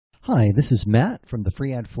Hi, this is Matt from the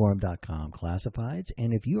freeadforum.com classifieds,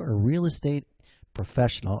 and if you are a real estate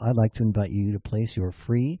professional, I'd like to invite you to place your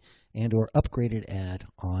free and or upgraded ad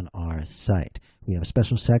on our site. We have a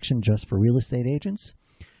special section just for real estate agents,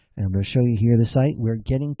 and I'm going to show you here the site. We're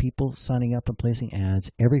getting people signing up and placing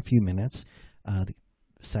ads every few minutes. The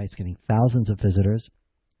site's getting thousands of visitors,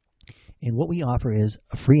 and what we offer is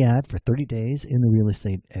a free ad for 30 days in the real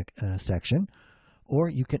estate section. Or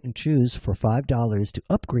you can choose for $5 to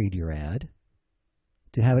upgrade your ad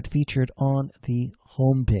to have it featured on the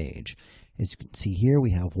home page. As you can see here,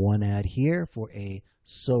 we have one ad here for a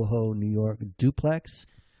Soho, New York duplex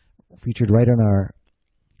featured right on our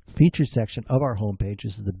features section of our home page.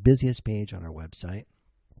 This is the busiest page on our website.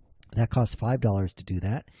 That costs $5 to do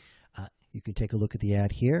that. You can take a look at the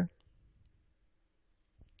ad here.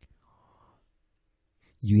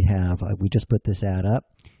 You have, we just put this ad up.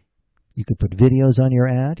 You could put videos on your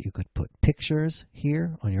ad. You could put pictures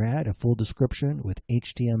here on your ad, a full description with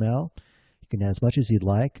HTML. You can add as much as you'd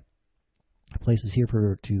like. Places here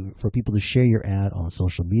for people to share your ad on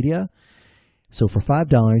social media. So for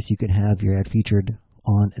 $5, you can have your ad featured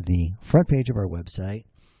on the front page of our website.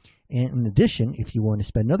 And in addition, if you want to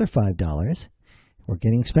spend another $5, we're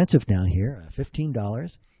getting expensive now here,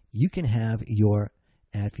 $15, you can have your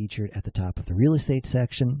ad featured at the top of the real estate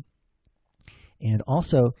section. And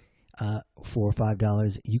also, for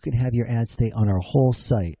 $5, you can have your ad stay on our whole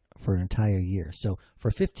site for an entire year. So for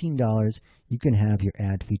 $15, you can have your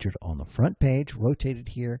ad featured on the front page, rotated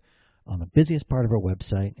here on the busiest part of our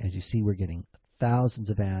website. As you see, we're getting thousands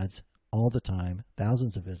of ads all the time,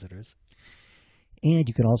 thousands of visitors. And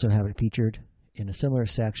you can also have it featured in a similar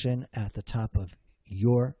section at the top of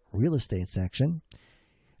your real estate section,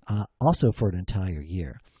 also for an entire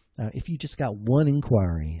year. If you just got one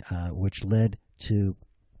inquiry, which led to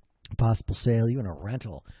possible sale, even a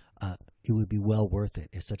rental, it would be well worth it.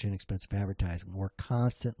 It's such inexpensive advertising. We're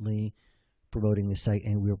constantly promoting the site,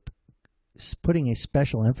 and we're putting a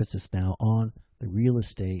special emphasis now on the real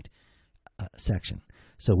estate section.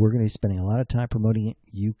 So we're going to be spending a lot of time promoting it.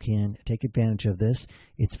 You can take advantage of this.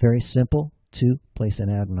 It's very simple to place an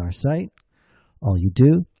ad on our site. All you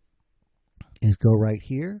do is go right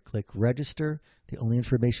here, click register. The only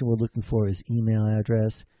information we're looking for is email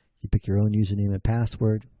address. You pick your own username and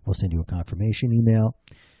password. We'll send you a confirmation email.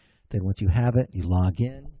 Then once you have it, you log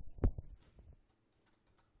in.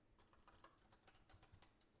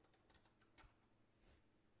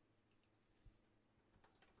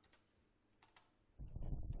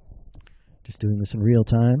 Just doing this in real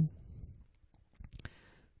time.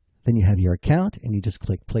 Then you have your account, and you just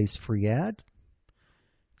click Place Free Ad.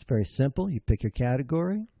 It's very simple. You pick your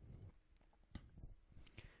category.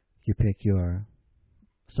 You pick your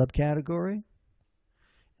subcategory, and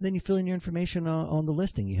then you fill in your information on the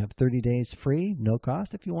listing. You have 30 days free, no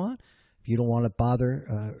cost if you want. If you don't want to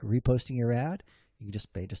bother reposting your ad, you can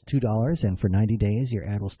just pay just $2, and for 90 days, your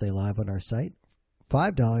ad will stay live on our site.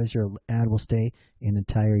 $5, your ad will stay an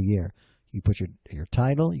entire year. You put your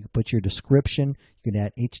title, you can put your description, you can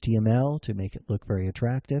add HTML to make it look very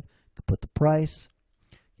attractive. You can put the price,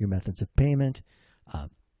 your methods of payment. A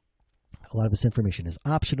lot of this information is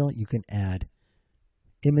optional. You can add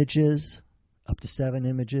images, up to 7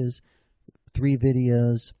 images, 3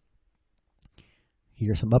 videos.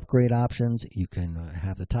 Here are some upgrade options. You can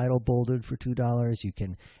have the title bolded for $2. You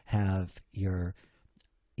can have your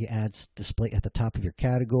ads display at the top of your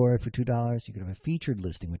category for $2. You can have a featured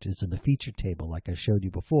listing, which is in the featured table, like I showed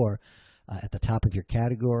you before, at the top of your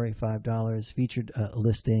category, $5. Featured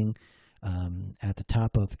listing at the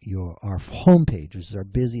top of our homepage, which is our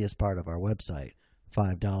busiest part of our website,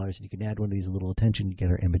 $5. You can add one of these little attention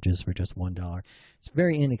getter images for just $1. It's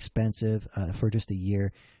very inexpensive for just a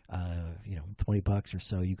year. $20 or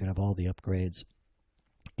so. You can have all the upgrades,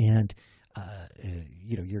 and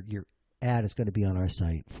your ad is going to be on our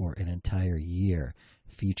site for an entire year,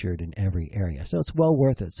 featured in every area. So it's well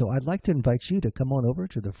worth it. So I'd like to invite you to come on over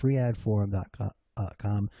to the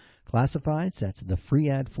freeadforum.com classifieds. That's the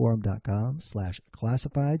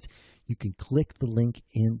freeadforum.com/classifieds. You can click the link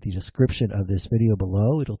in the description of this video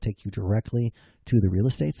below. It'll take you directly to the real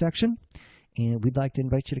estate section. And we'd like to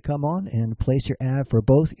invite you to come on and place your ad for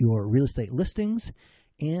both your real estate listings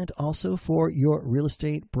and also for your real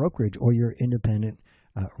estate brokerage or your independent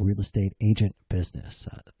real estate agent business.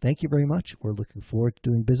 Thank you very much. We're looking forward to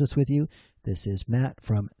doing business with you. This is Matt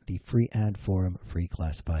from the Free Ad Forum, Free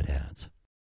Classified Ads.